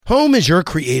Home is your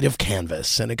creative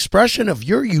canvas, an expression of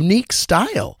your unique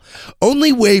style.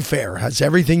 Only Wayfair has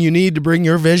everything you need to bring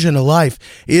your vision to life.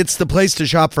 It's the place to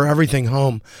shop for everything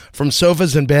home, from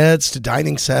sofas and beds to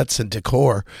dining sets and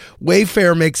decor.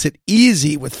 Wayfair makes it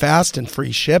easy with fast and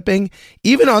free shipping,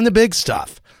 even on the big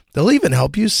stuff. They'll even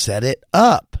help you set it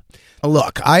up.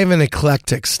 Look, I have an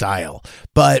eclectic style,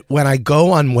 but when I go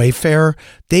on Wayfair,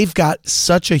 they've got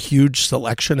such a huge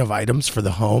selection of items for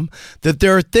the home that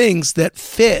there are things that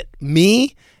fit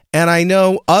me, and I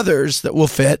know others that will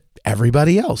fit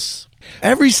everybody else.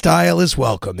 Every style is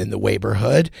welcome in the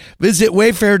Wayborhood. Visit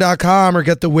wayfair.com or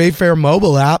get the Wayfair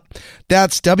mobile app.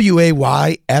 That's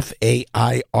WAYFAIR.com.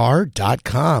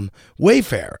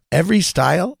 Wayfair, every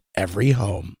style, every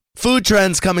home. Food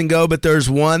trends come and go, but there's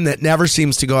one that never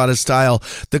seems to go out of style.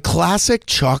 The classic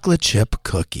chocolate chip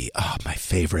cookie. Oh, my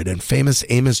favorite. And Famous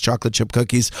Amos chocolate chip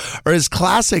cookies are as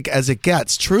classic as it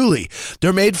gets, truly.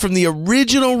 They're made from the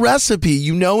original recipe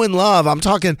you know and love. I'm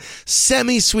talking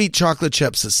semi-sweet chocolate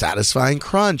chips, a satisfying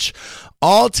crunch,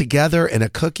 all together in a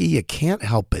cookie you can't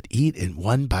help but eat in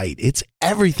one bite. It's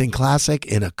everything classic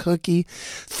in a cookie.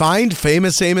 Find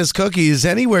Famous Amos cookies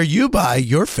anywhere you buy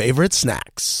your favorite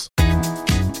snacks.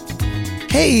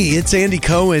 Hey, it's Andy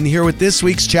Cohen here with this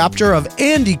week's chapter of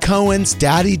Andy Cohen's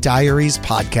Daddy Diaries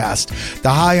podcast. The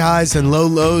high highs and low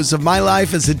lows of my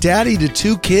life as a daddy to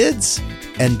 2 kids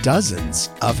and dozens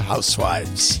of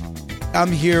housewives. I'm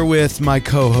here with my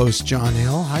co-host, John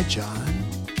Hill. Hi, John.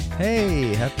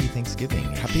 Hey, happy Thanksgiving.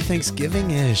 Happy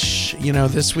Thanksgiving-ish. You know,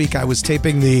 this week I was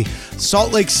taping the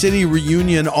Salt Lake City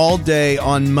reunion all day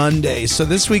on Monday. So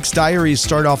this week's diaries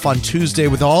start off on Tuesday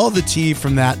with all the tea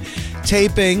from that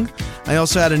taping. I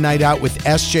also had a night out with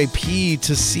SJP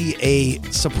to see a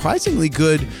surprisingly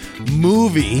good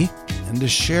movie and to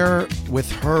share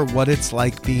with her what it's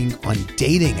like being on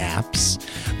dating apps.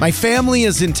 My family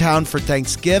is in town for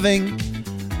Thanksgiving.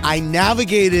 I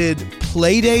navigated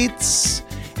Playdates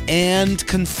and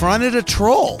confronted a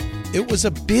troll. It was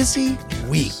a busy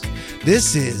week.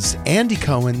 This is Andy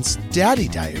Cohen's Daddy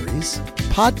Diaries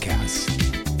podcast.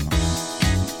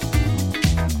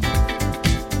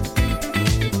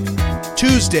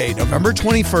 Tuesday, November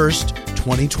 21st,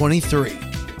 2023.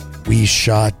 We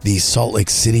shot the Salt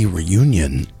Lake City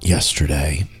reunion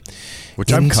yesterday.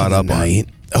 Which I'm caught up on.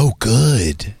 Oh,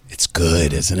 good. It's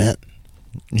good, isn't it?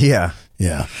 Yeah.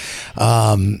 Yeah.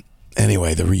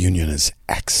 Anyway, the reunion is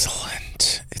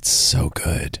excellent. It's so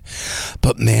good.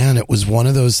 But man, it was one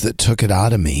of those that took it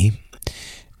out of me.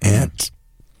 And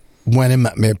went in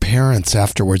my parents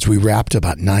afterwards. We wrapped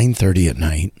about 9:30 at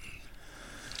night.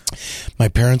 My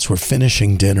parents were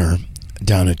finishing dinner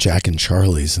down at Jack and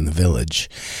Charlie's in the Village.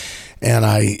 And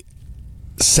I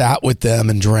sat with them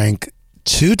and drank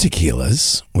 2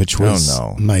 tequilas, which was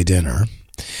my dinner.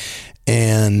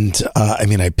 And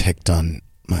I picked on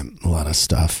a lot of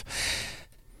stuff.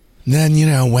 Then,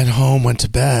 went home, went to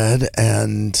bed,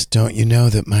 and don't you know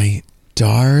that my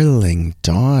darling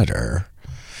daughter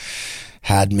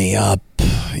had me up,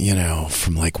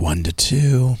 from like 1 to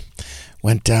 2,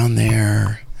 went down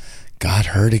there, got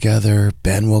her together.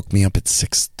 Ben woke me up at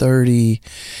 6:30.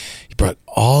 He brought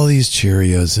all these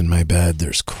Cheerios in my bed.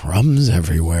 There's crumbs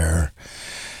everywhere.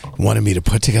 He wanted me to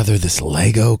put together this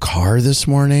Lego car this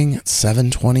morning at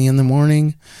 7:20 in the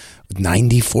morning with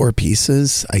 94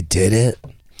 pieces. I did it.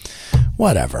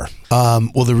 Whatever.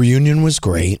 Well, the reunion was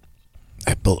great.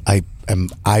 I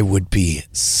would be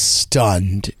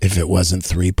stunned if it wasn't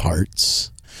 3 parts.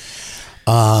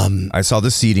 I saw the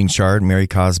seating chart. Mary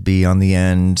Cosby on the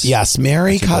end. Yes,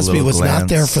 Mary Cosby was not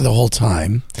there for the whole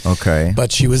time. Okay.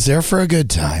 But she was there for a good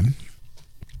time.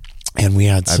 And we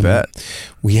had some, I bet.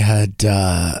 We had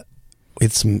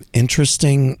some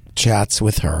interesting chats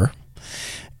with her.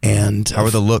 And how were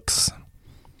the looks?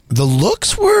 The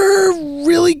looks were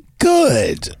really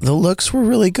good.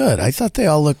 I thought they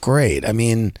all looked great. I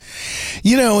mean,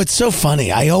 it's so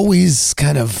funny. I always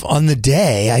kind of, on the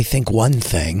day, I think one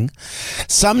thing.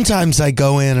 Sometimes I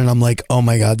go in and I'm like, oh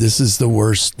my God, this is the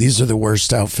worst. These are the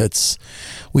worst outfits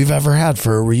we've ever had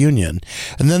for a reunion.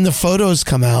 And then the photos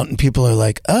come out and people are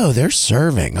like, oh, they're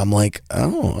serving. I'm like,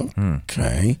 oh,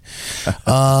 okay.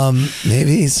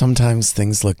 Maybe sometimes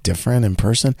things look different in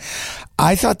person.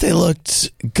 I thought they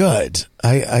looked good.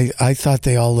 I thought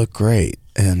they all looked great.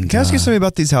 And can I ask you something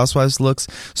about these housewives looks?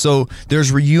 So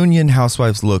there's reunion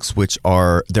housewives looks, which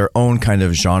are their own kind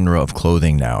of genre of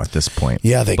clothing now at this point.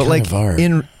 Yeah, they kind of are.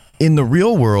 In the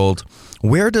real world,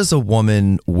 where does a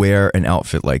woman wear an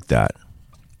outfit like that?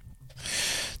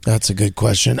 That's a good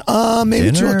question.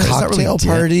 Maybe Dinner? to a cocktail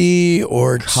party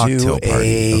or cocktail to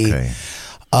party. a okay.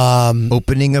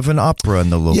 Opening of an opera in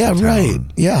the local town. Yeah, right.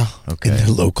 Yeah. Okay. In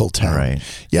the local town. All right.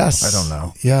 Yes. I don't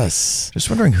know. Yes. Just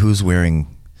wondering who's wearing.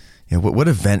 What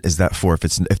event is that for?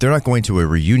 If they're not going to a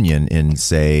reunion in,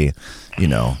 say,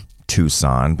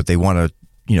 Tucson, but they want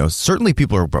to, certainly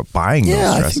people are buying those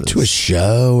dresses. I think to a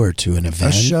show or to an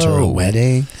event or a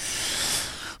wedding.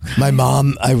 My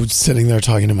mom, I was sitting there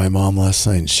talking to my mom last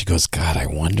night, and she goes, God, I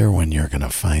wonder when you're going to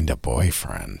find a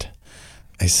boyfriend.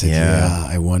 I said, yeah,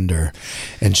 I wonder.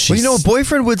 And she, a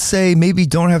boyfriend would say, maybe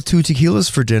don't have 2 tequilas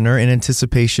for dinner in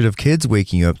anticipation of kids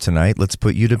waking you up tonight. Let's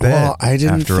put you to bed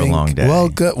after a long day.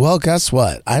 Well, guess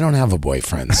what? I don't have a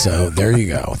boyfriend, so there you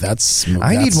go.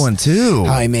 I need one too.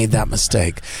 How I made that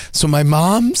mistake. So my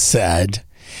mom said,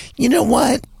 you know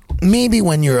what? Maybe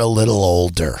when you're a little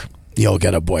older, you'll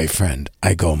get a boyfriend.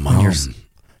 I go, Mom,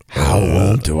 how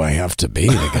old do I have to be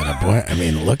to get a boy? I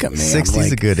mean, look at me.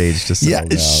 60's a good age to settle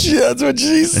down. That's what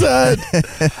she said.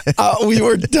 We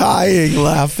were dying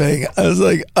laughing. I was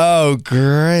like, oh,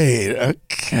 great.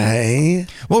 Okay.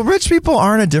 Well, rich people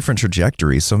are in a different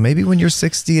trajectory, so maybe when you're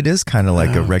 60, it is kind of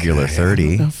like a regular 30. I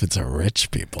don't know if it's a rich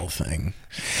people thing.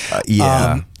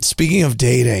 Yeah. Speaking of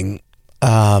dating,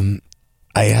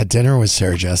 I had dinner with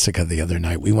Sarah Jessica the other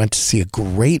night. We went to see a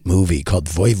great movie called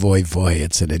Voi Voi Voi.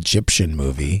 It's an Egyptian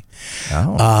movie.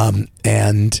 Oh.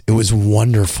 And it was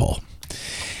wonderful.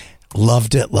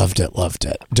 Loved it.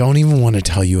 Don't even want to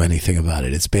tell you anything about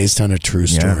it. It's based on a true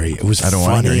story. It was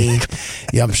funny.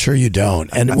 Yeah, I'm sure you don't.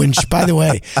 And by the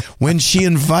way, when she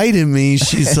invited me,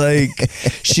 she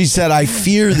said, I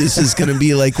fear this is going to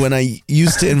be like when I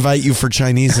used to invite you for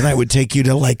Chinese and I would take you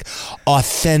to like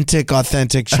authentic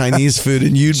Chinese food.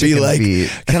 And you'd be like,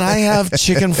 can I have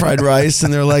chicken fried rice?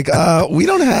 And they're like, we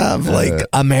don't have like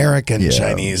American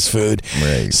Chinese food.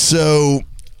 Right. So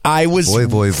I was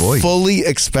fully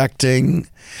expecting.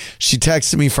 She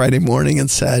texted me Friday morning and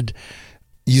said,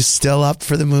 you still up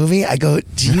for the movie? I go,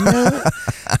 do you know?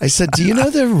 I said, do you know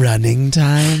the running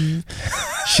time?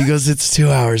 She goes, it's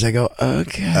 2 hours. I go,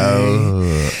 okay.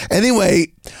 Oh. Anyway,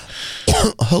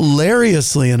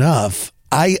 hilariously enough,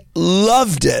 I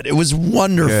loved it. It was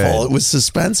wonderful. Good. It was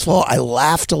suspenseful. I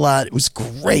laughed a lot. It was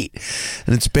great.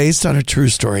 And it's based on a true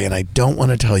story, and I don't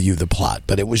want to tell you the plot,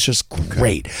 but it was just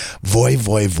great. Voi,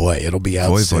 voi, voi. It'll be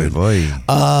out soon. Voi,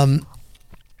 voi.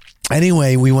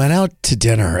 Anyway, we went out to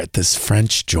dinner at this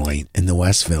French joint in the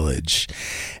West Village,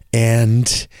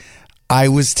 and I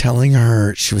was telling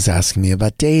her, she was asking me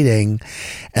about dating,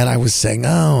 and I was saying,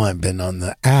 I've been on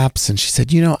the apps, and she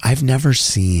said, I've never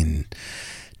seen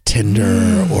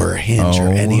Tinder or Hinge or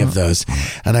any of those.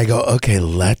 And I go, okay,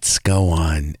 let's go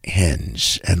on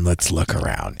Hinge and let's look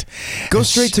around. Go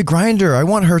straight to Grindr. I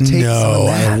want her takes on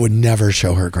that. I would never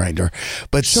show her Grindr.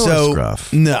 But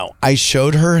no, I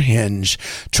showed her Hinge.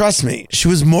 Trust me, she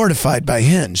was mortified by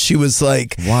Hinge. She was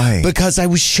like, why? Because I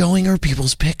was showing her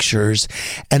people's pictures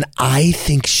and I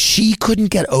think she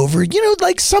couldn't get over,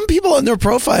 like some people on their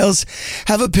profiles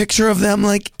have a picture of them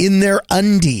like in their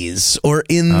undies or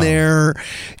in their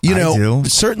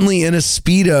certainly in a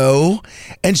Speedo.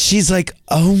 And she's like,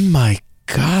 oh my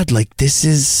God, like this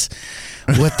is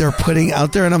what they're putting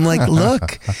out there. And I'm like,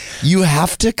 look, you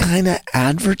have to kind of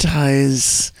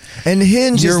advertise. And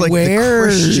Hinge is like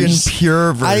wares. The Christian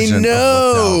pure version. I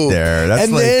know. Of what's out there. That's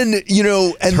and like then, and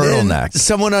turtleneck. Then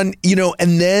someone on,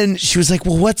 and then she was like,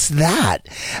 well, what's that?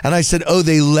 And I said,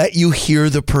 they let you hear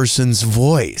the person's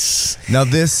voice. Now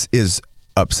this is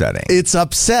upsetting. It's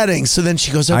upsetting. So then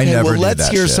she goes, okay, well, let's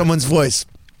hear someone's voice.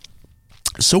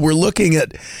 So we're looking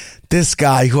at this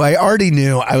guy who I already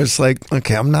knew. I was like,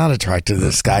 okay, I'm not attracted to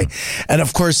this guy. And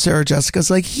of course, Sarah Jessica's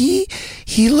like, he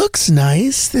looks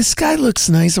nice. This guy looks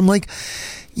nice. I'm like,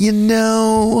 and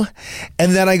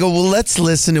then I go, well, let's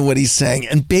listen to what he's saying.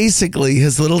 And basically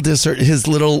his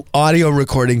little audio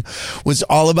recording was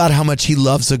all about how much he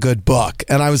loves a good book.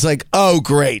 And I was like, oh,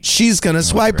 great. She's going to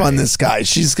swipe on this guy.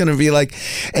 She's going to be like,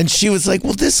 and she was like,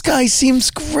 well, this guy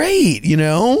seems great,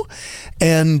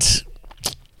 and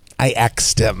I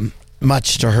X'd him,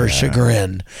 much to her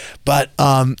chagrin. But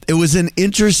it was an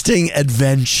interesting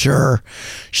adventure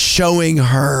showing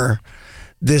her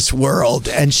this world.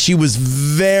 And she was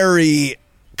very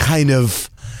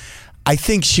I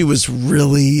think she was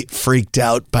really freaked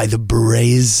out by the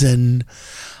brazen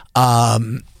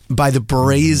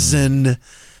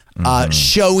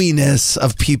showiness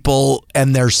of people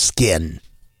and their skin,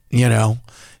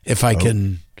 if I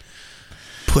can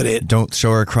put it. Don't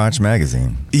show her Crotch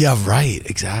magazine. Yeah, right.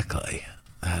 Exactly.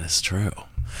 That is true.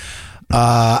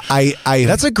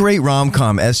 That's a great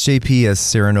rom-com. SJP as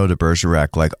Cyrano de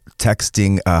Bergerac, like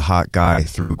texting a hot guy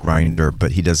through Grindr,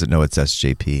 but he doesn't know it's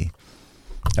SJP.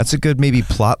 That's a good maybe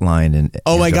plot line. And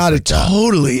oh my God, it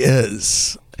totally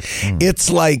is. It's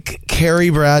like Carrie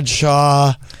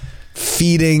Bradshaw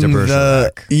feeding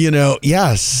Bergerac.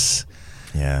 Yes.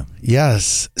 Yeah.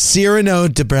 Yes. Cyrano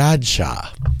de Bradshaw.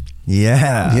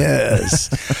 Yeah. Yes.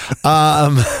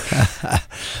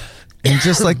 And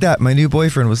just like that, my new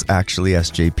boyfriend was actually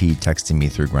SJP texting me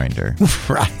through Grindr.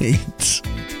 Right.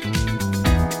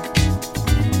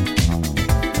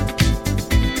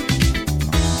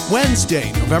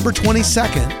 Wednesday, November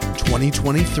 22nd,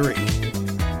 2023.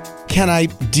 Can I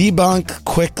debunk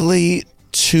quickly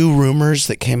 2 rumors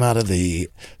that came out of the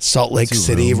Salt Lake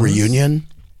City reunion?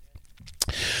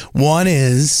 One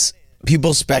is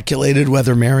people speculated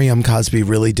whether Miriam Cosby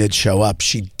really did show up.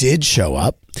 She did show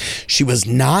up. She was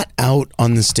not out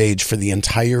on the stage for the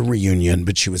entire reunion,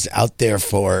 but she was out there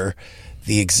for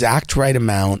the exact right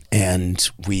amount, and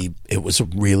it was a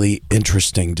really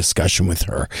interesting discussion with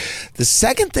her. The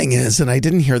second thing is, and I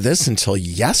didn't hear this until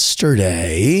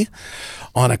yesterday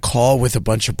on a call with a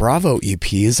bunch of Bravo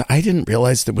EPs, I didn't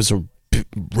realize there was a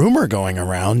rumor going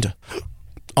around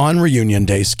on reunion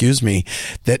day,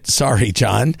 that, sorry,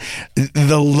 John,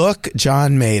 the look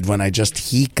John made when I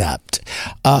just hiccuped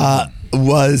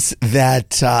was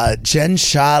that Jen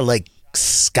Shah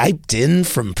Skyped in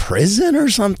from prison or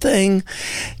something.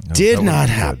 No, did not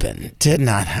happen. Did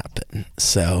not happen.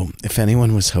 So if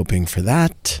anyone was hoping for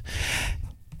that,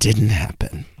 didn't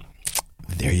happen.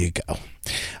 There you go.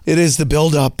 It is the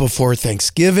build-up before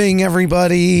Thanksgiving,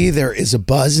 everybody. There is a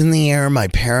buzz in the air. My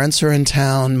parents are in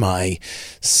town. My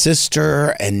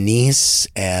sister and niece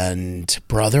and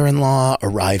brother-in-law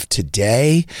arrived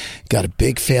today. Got a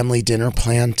big family dinner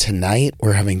planned tonight.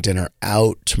 We're having dinner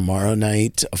out tomorrow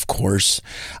night. Of course,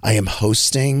 I am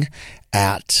hosting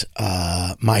at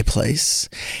my place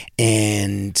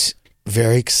and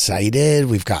very excited.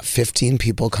 We've got 15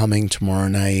 people coming tomorrow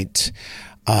night.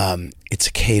 It's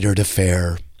a catered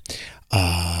affair.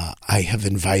 I have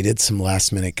invited some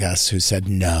last minute guests who said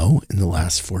no in the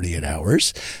last 48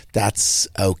 hours. That's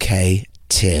okay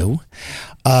too.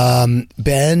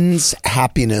 Ben's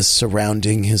happiness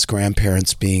surrounding his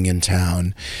grandparents being in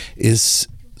town is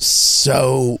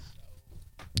so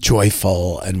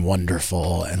joyful and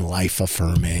wonderful and life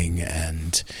affirming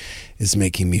and is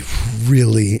making me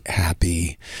really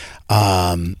happy.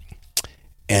 And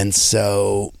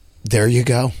so there you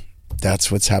go.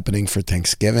 That's what's happening for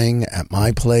Thanksgiving at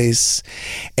my place.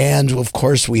 And of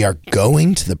course, we are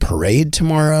going to the parade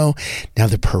tomorrow. Now,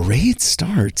 the parade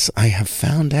starts, I have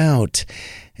found out,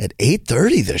 at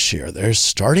 8:30 this year. They're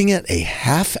starting it a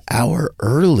half hour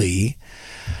early.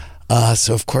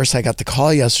 So, of course, I got the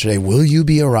call yesterday. Will you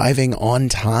be arriving on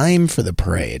time for the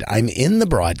parade? I'm in the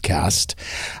broadcast.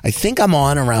 I think I'm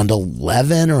on around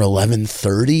 11 or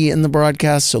 11:30 in the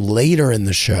broadcast, so later in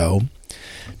the show.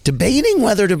 Debating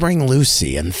whether to bring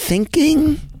Lucy and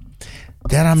thinking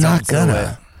that I'm not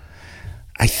gonna.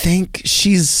 I think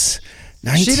she's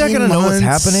 19 She's not gonna know what's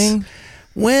happening.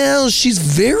 Well, she's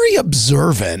very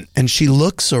observant and she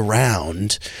looks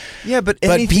around. Yeah, but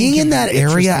being in that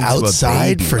area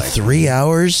outside for 3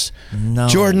 hours, no,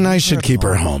 Jordan, I should keep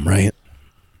her home, right?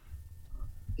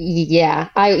 Yeah,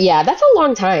 that's a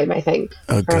long time, I think.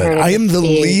 Oh, good. I am the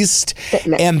least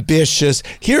ambitious.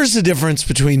 Here's the difference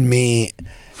between me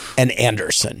and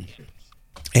Anderson.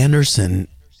 Anderson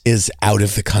is out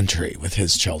of the country with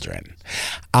his children.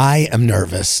 I am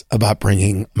nervous about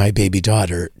bringing my baby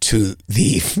daughter to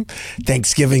the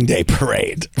Thanksgiving Day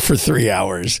parade for 3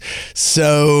 hours.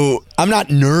 So I'm not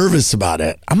nervous about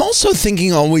it. I'm also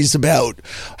thinking always about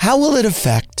how will it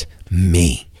affect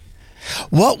me?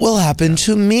 What will happen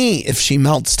to me if she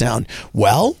melts down?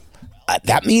 Well,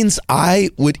 that means I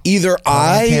would either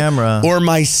or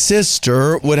my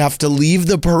sister would have to leave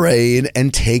the parade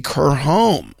and take her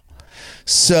home.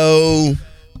 So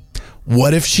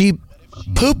what if she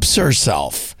poops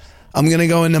herself? I'm going to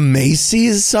go into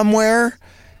Macy's somewhere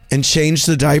and change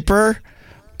the diaper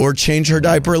or change her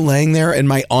diaper laying there in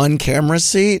my on-camera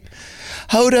seat.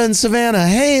 Hoda and Savannah,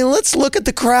 hey, let's look at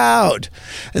the crowd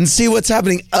and see what's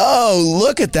happening. Oh,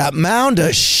 look at that mound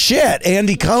of shit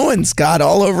Andy Cohen's got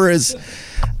all over his...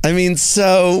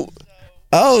 little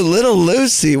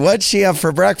Lucy, what'd she have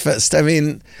for breakfast?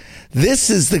 This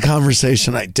is the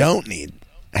conversation I don't need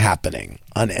happening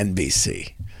on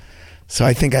NBC. So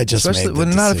I think I just made the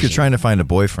decision. Not if you're trying to find a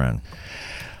boyfriend.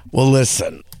 Well,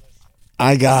 listen,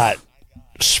 I got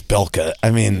Spilka.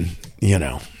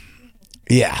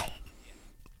 Yeah.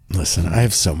 Listen, I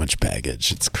have so much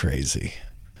baggage. It's crazy.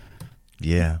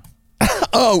 Yeah.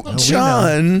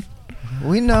 John.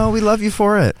 We know. We love you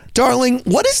for it. Darling,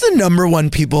 what is the number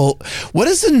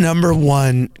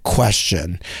one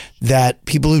question that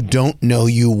people who don't know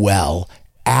you well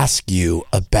ask you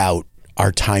about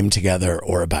our time together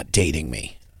or about dating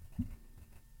me?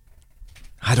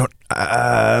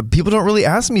 People don't really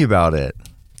ask me about it.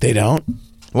 They don't?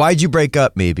 Why'd you break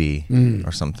up, maybe,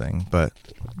 or something, but...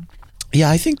 Yeah,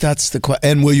 I think that's the question.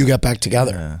 And will you get back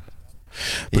together? Yeah.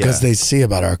 Because they see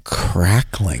about our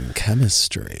crackling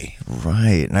chemistry.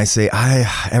 Right. And I say,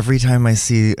 every time I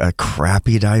see a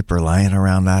crappy diaper lying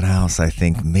around that house, I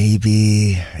think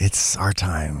maybe it's our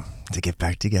time to get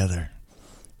back together.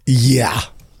 Yeah.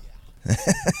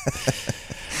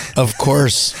 Of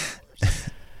course.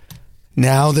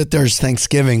 Now that there's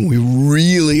Thanksgiving, we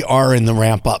really are in the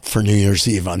ramp up for New Year's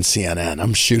Eve on CNN.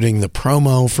 I'm shooting the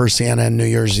promo for CNN New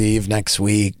Year's Eve next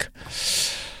week.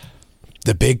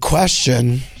 The big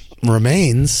question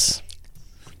remains,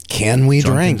 can we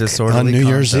drink on New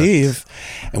Year's Eve?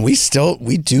 And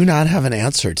we do not have an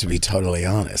answer, to be totally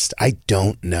honest. I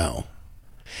don't know.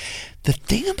 The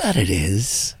thing about it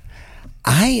is,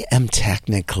 I am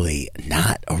technically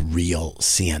not a real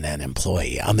CNN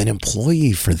employee. I'm an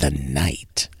employee for the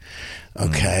night.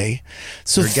 Okay?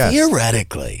 So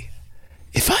theoretically,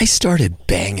 if I started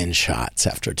banging shots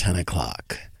after 10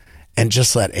 o'clock and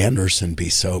just let Anderson be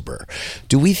sober, how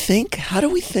do we think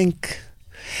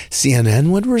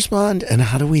CNN would respond? And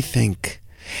how do we think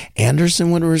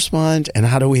Anderson would respond? And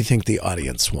how do we think the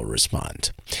audience will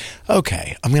respond?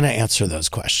 Okay, I'm going to answer those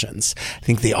questions. I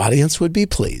think the audience would be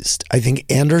pleased. I think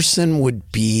Anderson would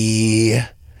be,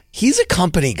 he's a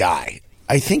company guy.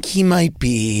 I think he might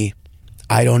be,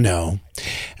 I don't know.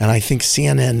 And I think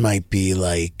CNN might be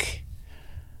like,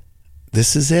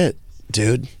 this is it,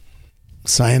 dude.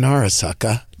 Sayonara,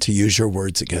 sucka, to use your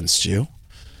words against you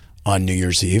on New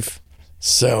Year's Eve.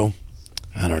 So,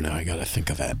 I don't know. I got to think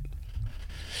of it.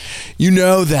 You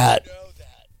know that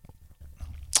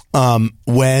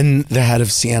when the head of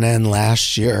CNN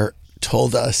last year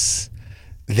told us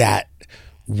that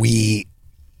we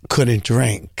couldn't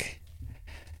drink,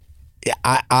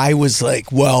 I was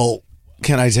like, well,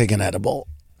 can I take an edible?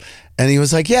 And he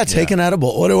was like, yeah, take an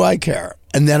edible. What do I care?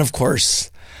 And then, of course,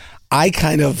 I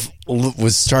kind of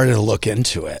was starting to look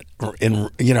into it. And,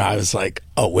 I was like,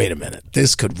 oh, wait a minute.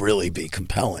 This could really be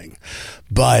compelling.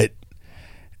 But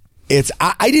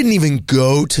I didn't even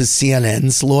go to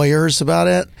CNN's lawyers about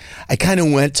it. I kind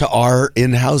of went to our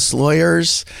in-house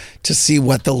lawyers to see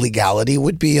what the legality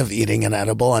would be of eating an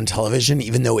edible on television,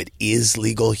 even though it is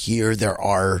legal here.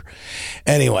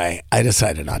 Anyway, I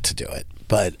decided not to do it.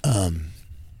 But,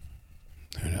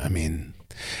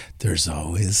 there's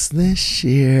always this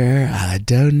year. I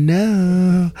don't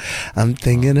know. I'm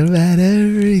thinking about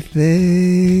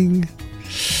everything.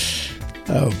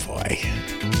 Oh, boy.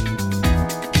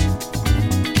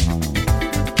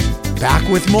 Back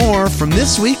with more from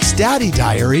this week's Daddy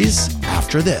Diaries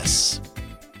after this.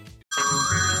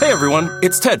 Hey everyone,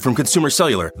 it's Ted from Consumer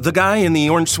Cellular, the guy in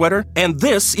the orange sweater, and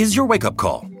this is your wake-up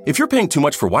call. If you're paying too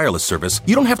much for wireless service,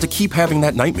 you don't have to keep having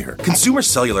that nightmare. Consumer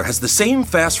Cellular has the same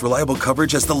fast, reliable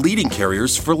coverage as the leading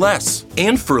carriers for less.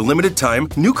 And for a limited time,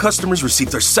 new customers receive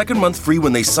their second month free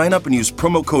when they sign up and use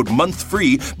promo code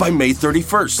MONTHFREE by May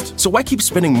 31st. So why keep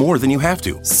spending more than you have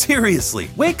to? Seriously,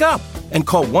 wake up and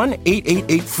call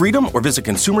 1-888-FREEDOM or visit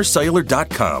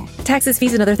consumercellular.com. Taxes,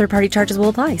 fees, and other third-party charges will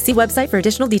apply. See website for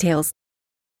additional details.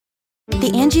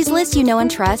 The Angie's List you know and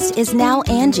trust is now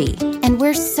Angie, and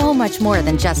we're so much more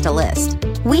than just a list.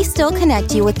 We still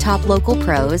connect you with top local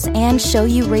pros and show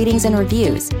you ratings and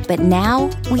reviews, but now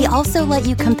we also let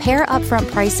you compare upfront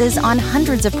prices on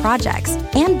hundreds of projects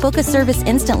and book a service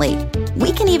instantly.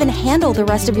 We can even handle the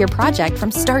rest of your project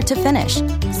from start to finish.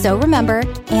 So remember,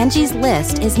 Angie's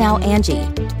List is now Angie,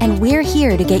 and we're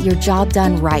here to get your job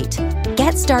done right.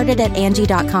 Get started at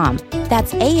Angie.com.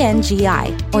 That's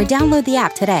ANGI, or download the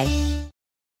app today.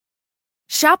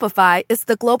 Shopify is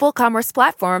the global commerce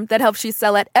platform that helps you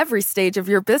sell at every stage of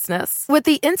your business. With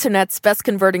the internet's best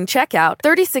converting checkout,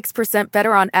 36%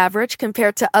 better on average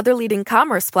compared to other leading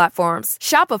commerce platforms,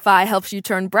 Shopify helps you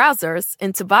turn browsers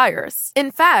into buyers.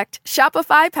 In fact,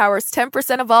 Shopify powers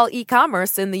 10% of all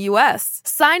e-commerce in the U.S.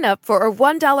 Sign up for a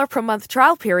 $1 per month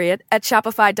trial period at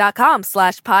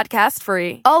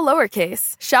shopify.com/podcastfree. All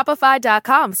lowercase,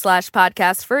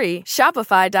 shopify.com/podcastfree,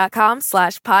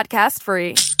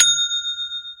 shopify.com/podcastfree.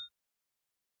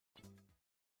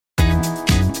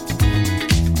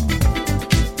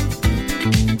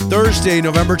 Thursday,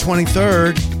 November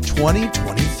 23rd,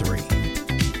 2023.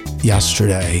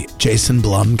 Yesterday, Jason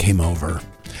Blum came over,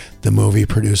 the movie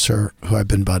producer who I've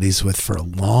been buddies with for a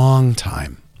long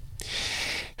time.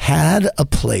 Had a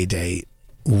play date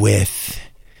with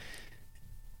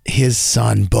his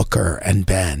son Booker and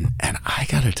Ben, and I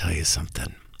gotta tell you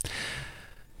something.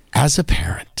 As a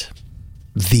parent,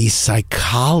 the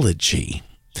psychology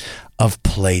of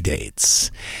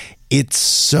Playdates, it's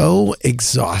so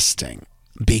exhausting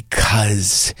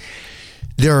because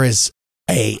there is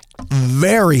a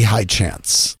very high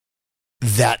chance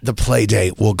that the play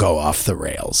date will go off the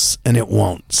rails, and it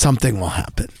won't. Something will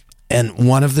happen. And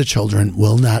one of the children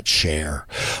will not share,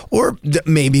 or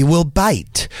maybe will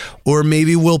bite, or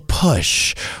maybe will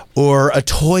push, or a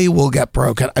toy will get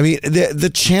broken. I mean, the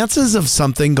chances of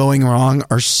something going wrong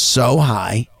are so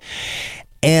high.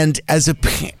 And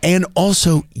and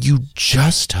also you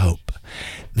just hope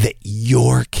that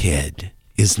your kid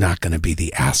is not going to be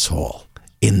the asshole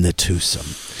in the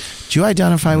twosome. Do you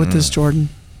identify with this, Jordan?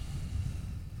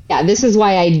 Yeah, this is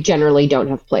why I generally don't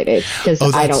have playdates, because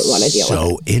I don't want to deal with it.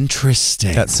 So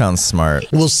interesting. That sounds smart.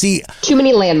 We'll see. Too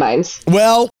many landmines.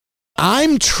 Well,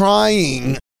 I'm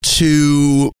trying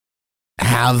to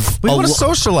have... We want to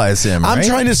socialize him, right? I'm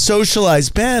trying to socialize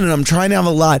Ben, and I'm trying to have a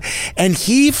lot. And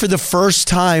he, for the first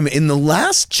time in the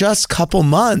last just couple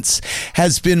months,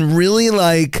 has been really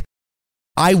like,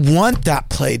 I want that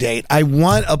play date. I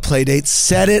want a play date.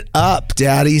 Set it up,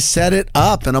 Daddy. Set it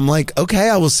up. And I'm like, okay,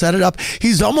 I will set it up.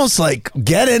 He's almost like,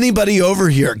 get anybody over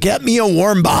here. Get me a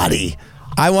warm body.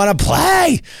 I want to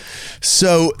play.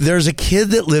 So there's a kid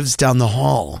that lives down the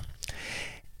hall,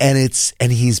 and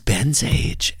he's Ben's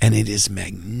age, and it is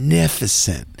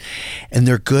magnificent, and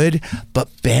they're good. But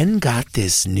Ben got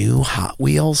this new Hot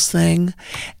Wheels thing,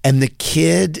 and the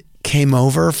kid came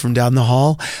over from down the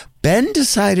hall. Ben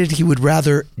decided he would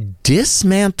rather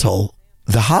dismantle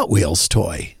the Hot Wheels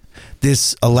toy,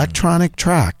 this electronic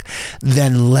track,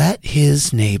 than let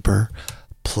his neighbor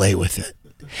play with it.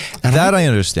 And that I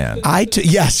understand.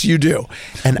 Yes, you do.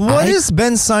 And what is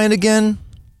Ben's sign again?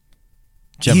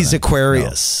 Gemini. He's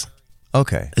Aquarius. No.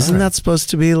 Okay. Isn't that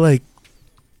supposed to be like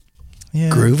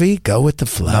groovy? Go with the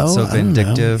flow? Not so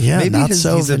vindictive. Yeah, maybe not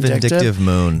so he's vindictive. a vindictive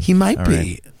moon. He might be.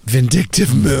 Right.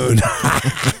 Vindictive moon.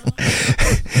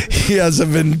 He has a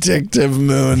vindictive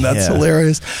moon. That's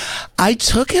hilarious. I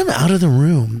took him out of the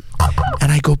room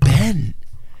and I go, Ben,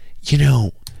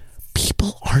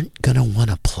 people aren't going to want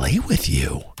to play with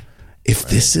you if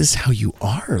this is how you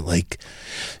are. Like,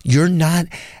 you're not.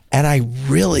 And I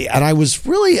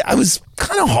was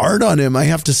kind of hard on him, I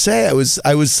have to say. I was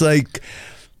like,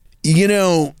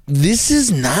 this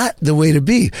is not the way to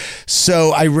be.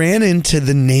 So I ran into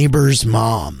the neighbor's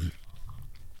mom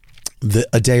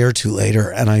a day or two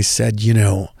later, and I said,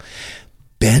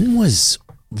 Ben was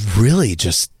really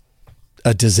just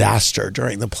a disaster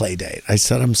during the play date. I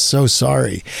said, I'm so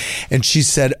sorry. And she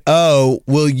said, oh,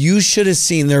 well, you should have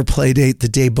seen their play date the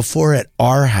day before at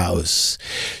our house.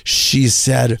 She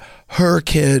said her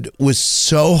kid was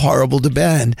so horrible to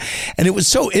Ben. And it was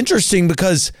so interesting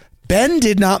because Ben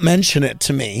did not mention it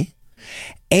to me.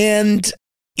 And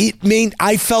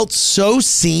I felt so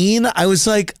seen. I was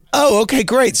like, oh, okay,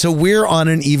 great. So we're on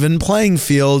an even playing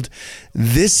field.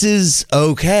 This is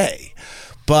okay.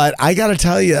 But I got to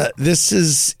tell you, this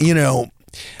is, and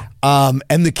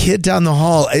the kid down the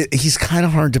hall, he's kind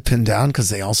of hard to pin down because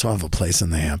they also have a place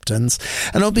in the Hamptons.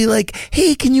 And I'll be like,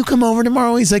 hey, can you come over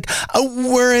tomorrow? He's like,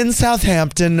 oh, we're in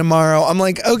Southampton tomorrow. I'm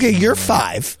like, okay, you're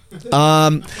 5.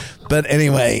 But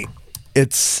anyway,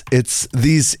 it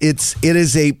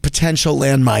is a potential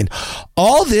landmine.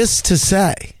 All this to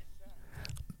say,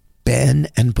 Ben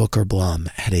and Booker Blum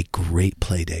had a great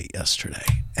play date yesterday.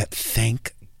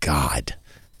 Thank God.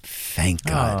 Thank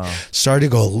God. Oh. Started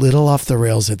to go a little off the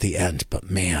rails at the end, but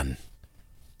man,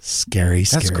 scary.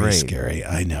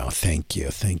 I know. Thank you.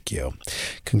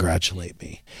 Congratulate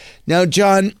me. Now,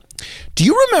 John, do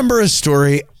you remember a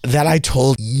story that I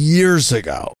told years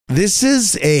ago? This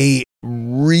is a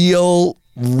real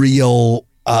one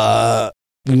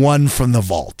from the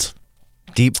vault.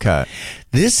 Deep cut.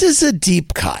 This is a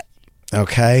deep cut.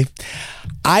 Okay.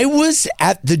 I was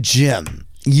at the gym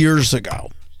years ago,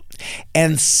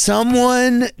 and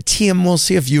someone, Tim, we'll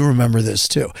see if you remember this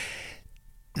too.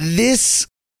 This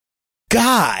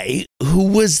guy who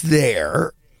was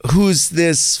there, who's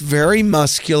this very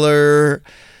muscular,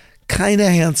 kind of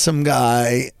handsome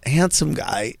guy,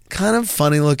 kind of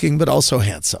funny looking, but also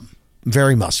handsome,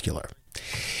 very muscular.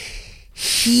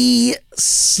 He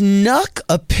snuck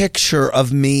a picture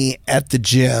of me at the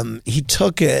gym. He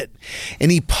took it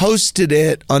and he posted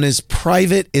it on his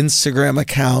private Instagram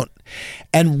account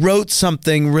and wrote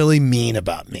something really mean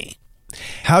about me.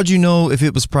 How'd you know if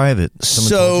it was private?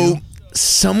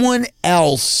 Someone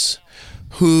else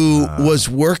who was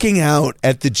working out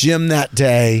at the gym that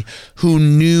day, who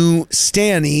knew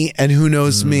Stanny and who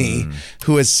knows me,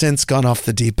 who has since gone off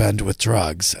the deep end with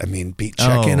drugs. I mean,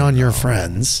 check in on your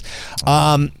friends.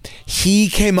 He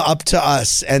came up to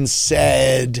us and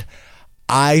said,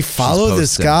 I follow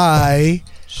this guy.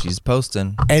 She's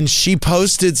posting. And she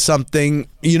posted something,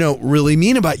 really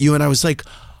mean about you. And I was like,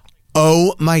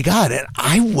 oh my God. And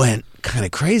I went kind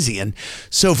of crazy. And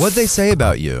so what'd they say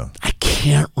about you? I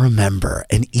can't remember,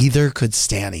 and either could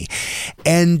Stanny.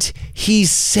 And he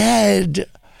said,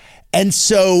 and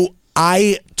so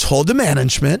I told the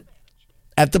management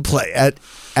at the play at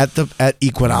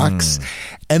Equinox,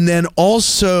 and then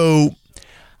also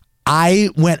I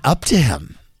went up to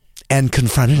him and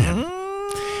confronted him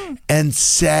and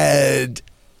said,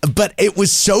 but it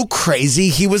was so crazy.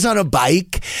 He was on a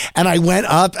bike and I went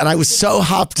up and I was so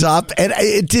hopped up and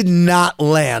it did not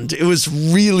land. It was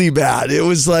really bad. It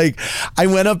was like, I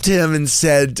went up to him and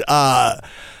said, oh,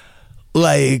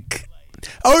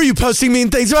 are you posting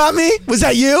mean things about me? Was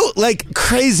that you? Like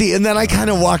crazy. And then I kind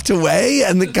of walked away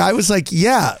and the guy was like,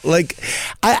 yeah,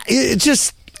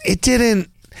 it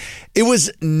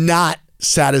was not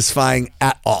satisfying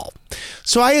at all.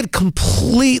 So I had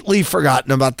completely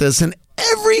forgotten about this, and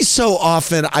every so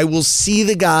often, I will see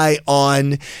the guy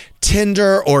on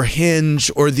Tinder or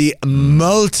Hinge or the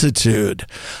multitude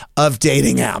of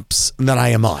dating apps that I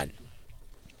am on.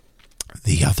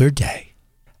 The other day,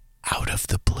 out of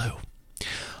the blue,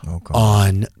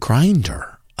 on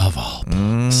Grindr, of all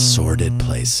sordid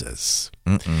places,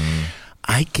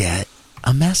 I get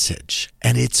a message,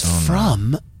 and it's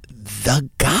from the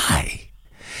guy.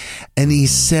 And he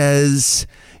says,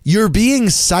 you're being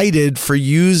cited for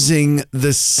using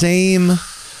the same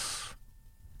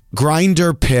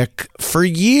Grindr pic for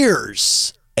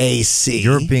years, AC.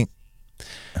 You're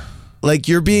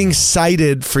being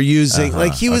cited for using,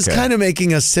 he was kind of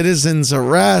making a citizen's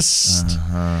arrest.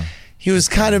 He was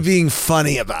kind of being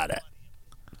funny about it.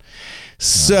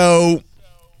 So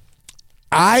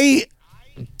I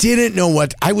didn't know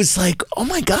what, I was like, oh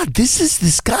my God, this is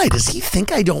this guy. Does he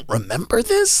think I don't remember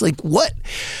this? Like what?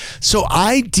 So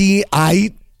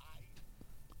I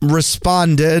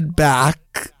responded back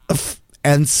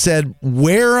and said,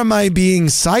 where am I being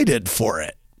cited for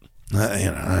it? I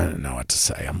don't know what to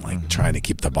say. I'm like trying to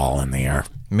keep the ball in the air.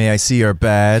 May I see your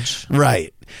badge?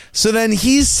 Right. So then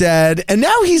he said, and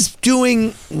now he's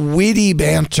doing witty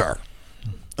banter.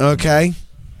 Okay.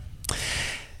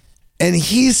 And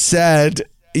he said,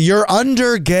 you're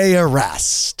under gay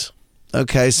arrest.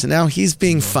 Okay, so now he's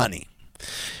being funny.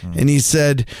 And he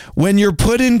said, when you're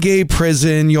put in gay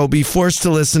prison, you'll be forced to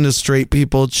listen to straight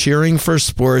people cheering for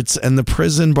sports, and the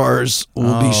prison bars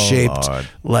will be shaped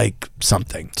like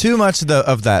something. Too much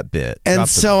of that bit. And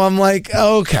so I'm like,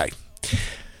 okay.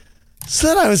 So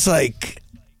then I was like,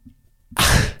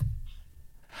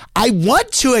 I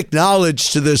want to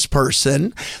acknowledge to this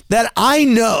person that I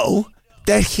know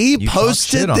that he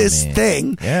posted this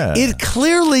thing. Yeah. It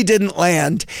clearly didn't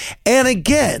land. And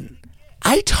again,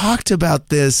 I talked about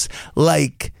this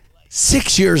like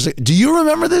 6 years ago. Do you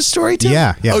remember this story, Tim?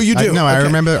 Yeah. Oh, you do? I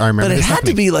remember. But it this had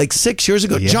happening. to be like 6 years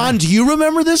ago. Yeah. John, do you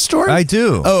remember this story? I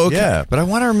do. Oh, okay. Yeah, but I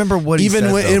want to remember what he even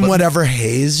said, in whatever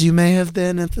haze you may have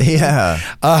been at the time.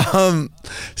 Yeah.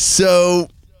 So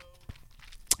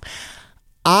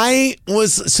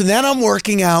then I'm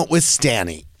working out with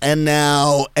Stanny. And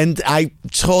I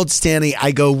told Stanny,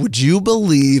 I go, would you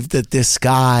believe that this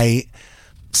guy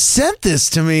sent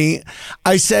this to me?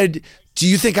 I said, do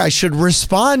you think I should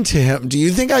respond to him? Do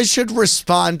you think I should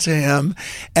respond to him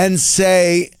and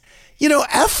say,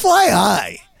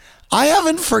 FYI, I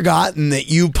haven't forgotten that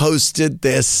you posted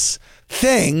this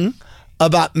thing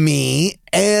about me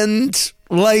and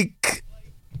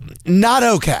not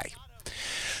okay.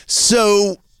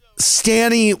 So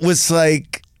Stanny was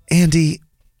like, Andy,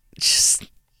 just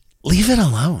leave it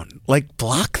alone.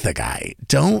 Block the guy.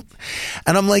 Don't.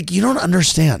 And I'm like, you don't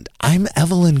understand. I'm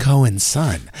Evelyn Cohen's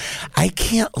son. I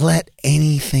can't let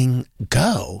anything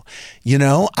go.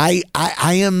 I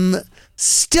am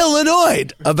still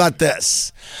annoyed about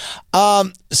this.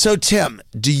 So Tim,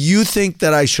 do you think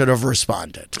that I should have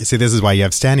responded? See, this is why you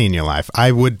have Stanny in your life.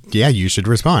 I would, you should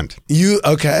respond.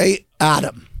 Okay,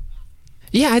 Adam.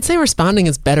 Yeah, I'd say responding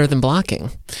is better than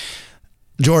blocking.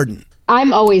 Jordan.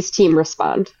 I'm always team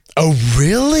respond. Oh,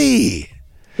 really?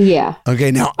 Yeah. Okay,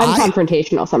 now I'm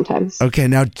confrontational sometimes. Okay,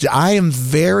 now I am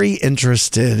very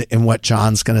interested in what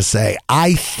John's going to say.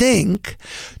 I think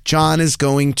John is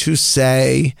going to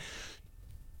say,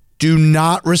 do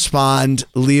not respond,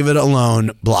 leave it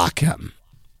alone, block him.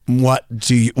 What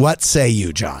say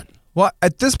you, John? Well,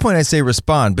 at this point, I say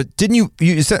respond, but didn't you?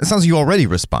 It sounds like you already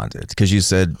responded because you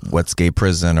said what's gay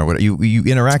prison or what. You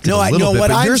interacted a little bit. What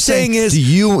but I'm you're saying is, do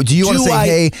you want to say,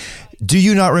 hey? Do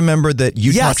you not remember that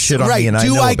you talked shit on me and I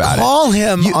know about it? Do I call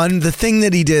him on the thing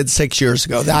that he did 6 years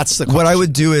ago? That's the question. What I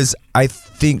would do is, I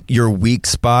think your weak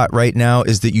spot right now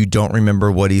is that you don't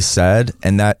remember what he said,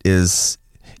 and that's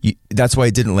why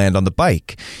it didn't land on the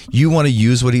bike. You want to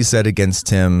use what he said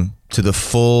against him to the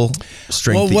full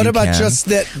strength. Well, what about just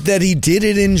that he did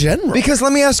it in general? Because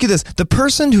let me ask you this: the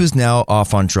person who's now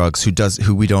off on drugs,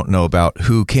 who we don't know about,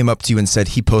 who came up to you and said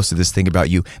he posted this thing about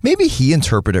you, maybe he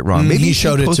interpreted it wrong. Maybe he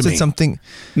showed it to me. Something.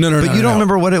 No, but you don't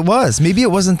remember what it was. Maybe it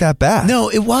wasn't that bad. No,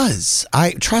 it was.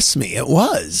 Trust me, it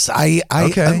was. Okay.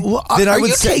 Then are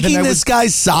you taking this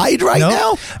guy's side right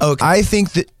now? Okay.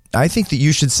 I think that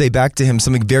you should say back to him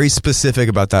something very specific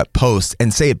about that post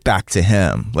and say it back to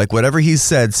him. Like whatever he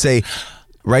said, say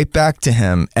right back to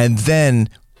him. And then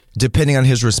depending on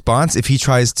his response, if he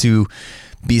tries to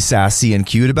be sassy and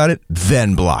cute about it,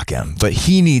 then block him. But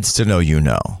he needs to know you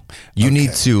know. You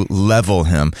need to level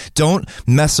him. Don't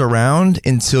mess around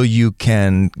until you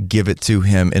can give it to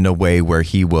him in a way where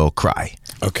he will cry.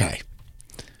 Okay.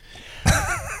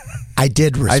 I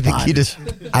did respond.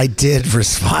 I did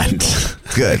respond.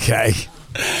 Good. Okay.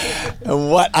 And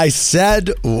what I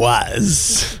said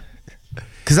was...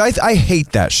 Because I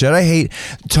hate that shit. I hate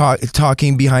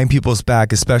talking behind people's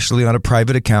back, especially on a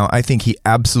private account. I think he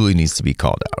absolutely needs to be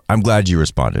called out. I'm glad you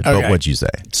responded. Okay. But what'd you say?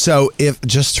 So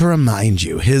just to remind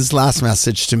you, his last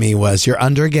message to me was, you're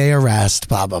under gay arrest,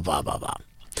 blah, blah, blah, blah, blah.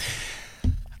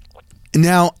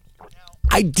 Now,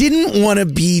 I didn't want to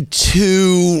be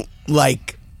too,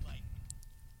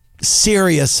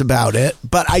 serious about it,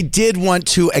 but I did want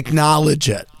to acknowledge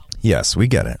it. Yes, we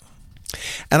get it.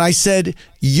 And I said,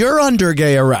 you're under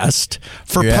gay arrest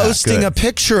for posting a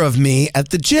picture of me at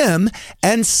the gym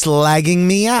and slagging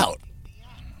me out.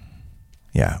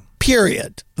 Yeah.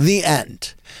 Period. The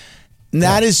end. And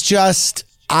that is just,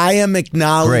 I am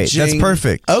acknowledging. Great. That's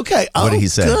perfect. Okay. What did he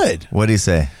say? Good. What did he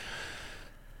say?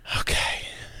 Okay.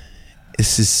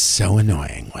 This is so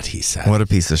annoying what he said. What a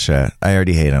piece of shit. I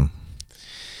already hate him.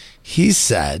 He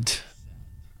said,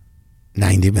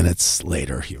 90 minutes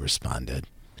later, he responded.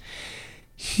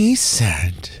 He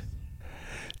said,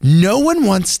 no one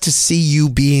wants to see you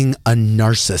being a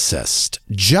narcissist.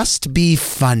 Just be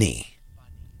funny.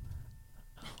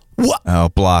 What? Oh,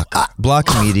 block. Block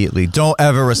immediately. Don't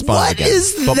ever respond again. What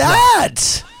is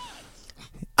that?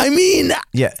 I mean...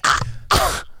 Yeah.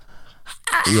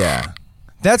 Yeah.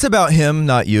 That's about him,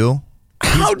 not you.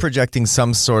 He's projecting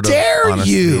some sort of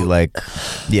honesty, you?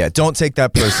 Don't take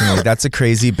that personally. That's a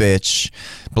crazy bitch.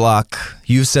 Block.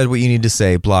 You said what you need to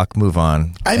say. Block. Move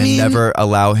on. And never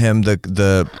allow him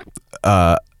the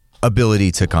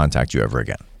ability to contact you ever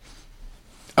again.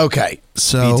 Okay,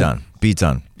 so Be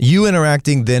done. You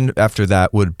interacting then after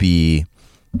that would be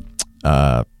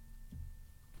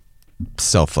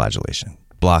self-flagellation.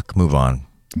 Block. Move on.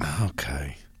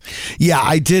 Okay. Yeah,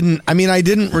 I kind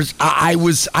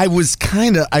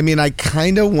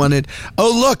of wanted,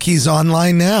 oh, look, he's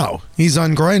online now. He's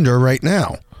on Grindr right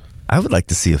now. I would like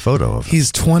to see a photo of him.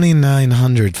 He's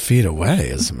 2,900 feet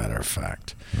away, as a matter of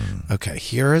fact. Okay,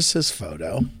 here is his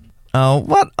photo. Oh,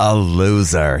 what a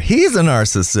loser. He's a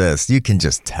narcissist. You can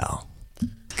just tell.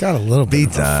 Got a little bit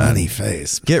of a funny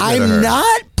face. Get rid of her. I'm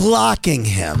not blocking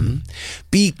him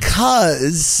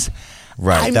because...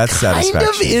 Right, I'm that's satisfaction.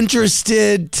 kind of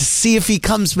interested to see if he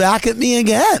comes back at me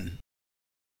again.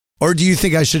 Or do you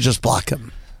think I should just block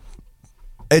him?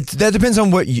 That depends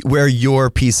on where your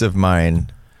peace of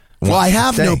mind. Well, I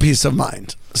have no peace of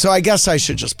mind, so I guess I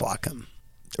should just block him.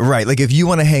 Right, like if you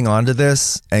want to hang on to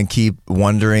this and keep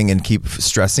wondering and keep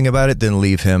stressing about it, then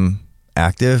leave him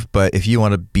active. But if you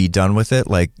want to be done with it,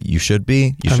 like you should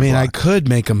be, you should block. I could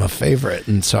make him a favorite,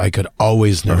 and so I could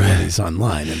always know when he's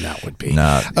online, and that would be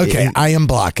okay. I am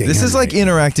blocking. This is like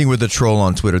interacting with a troll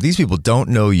on Twitter. These people don't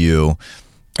know you.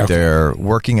 Okay. They're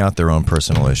working out their own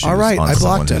personal issues. All right, I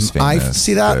blocked him. I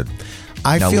see that. Good.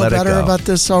 I feel better about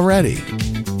this already.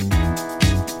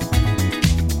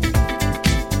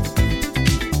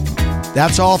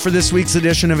 That's all for this week's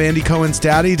edition of Andy Cohen's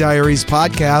Daddy Diaries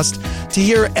podcast. To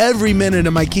hear every minute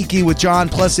of my Kiki with John,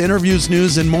 plus interviews,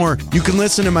 news, and more, you can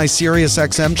listen to my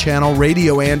SiriusXM channel,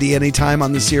 Radio Andy, anytime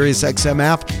on the SiriusXM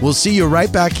app. We'll see you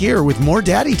right back here with more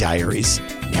Daddy Diaries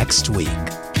next week.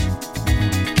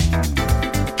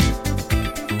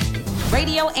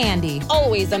 Radio Andy,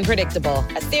 always unpredictable.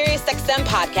 A SiriusXM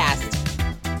podcast.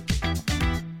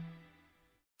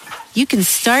 You can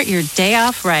start your day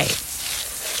off right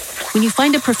when you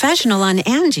find a professional on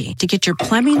Angie to get your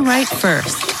plumbing right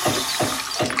first.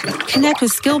 Connect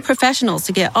with skilled professionals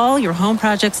to get all your home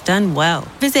projects done well.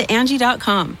 Visit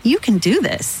Angie.com. You can do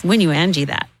this when you Angie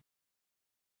that.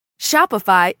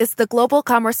 Shopify is the global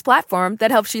commerce platform that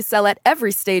helps you sell at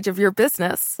every stage of your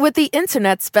business. With the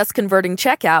internet's best converting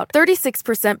checkout,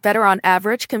 36% better on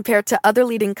average compared to other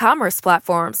leading commerce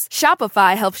platforms,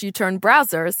 Shopify helps you turn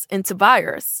browsers into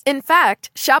buyers. In fact,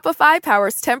 Shopify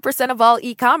powers 10% of all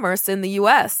e-commerce in the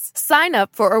U.S. Sign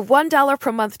up for a $1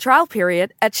 per month trial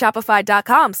period at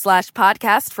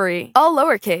shopify.com/podcast free. All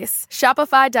lowercase,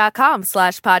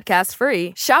 shopify.com/podcast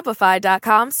free,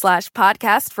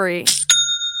 shopify.com/podcast free.